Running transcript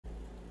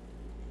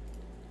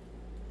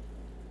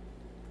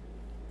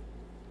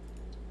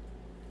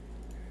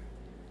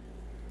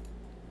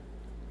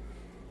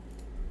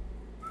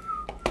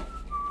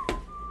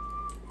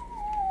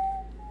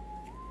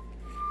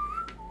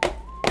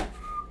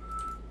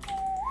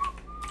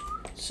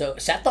So,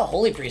 set the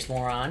Holy Priest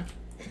moron.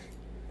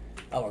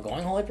 Oh, we're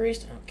going Holy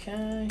Priest?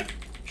 Okay.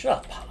 Shut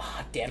up.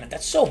 Oh, damn it.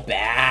 That's so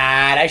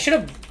bad. I should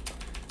have...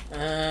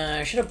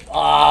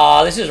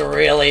 Oh, this is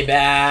really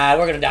bad.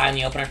 We're gonna die in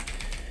the opener.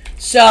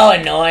 So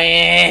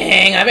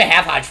annoying. I have a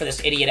half hodge for this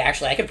idiot,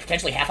 actually. I could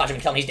potentially half hodge him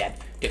and tell him he's dead.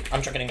 Dude,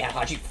 I'm not getting half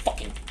hodge, you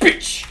fucking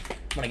bitch.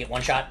 I'm gonna get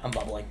one shot. I'm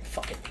bubbling.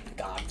 Fucking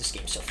God, this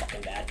game's so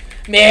fucking bad.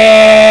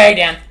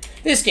 Damn.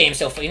 This game's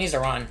so fucking... He needs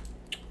to run.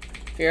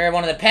 Fear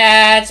one of the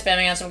pets.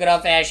 Spamming on some good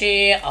old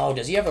fashioned. Oh,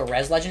 does he have a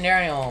res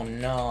legendary? Oh,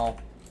 no.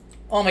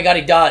 Oh my God,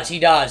 he does. He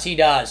does. He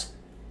does.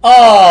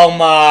 Oh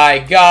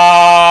my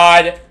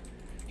God.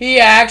 He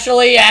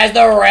actually has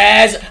the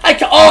res. I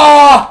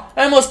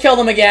almost killed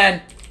him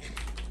again.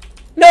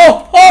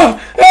 No!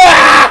 Oh!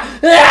 Ah!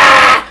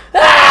 Ah!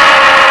 Ah!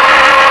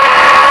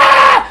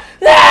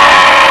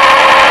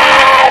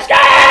 This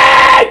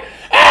game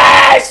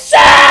is so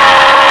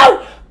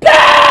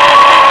bad!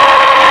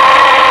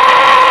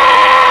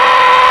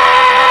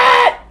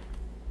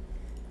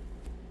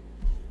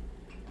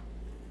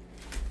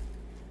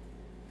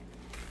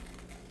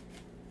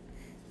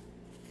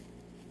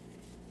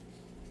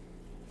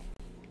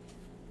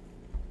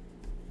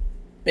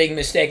 Big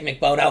mistake,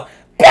 McBodo.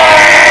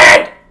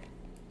 Bad!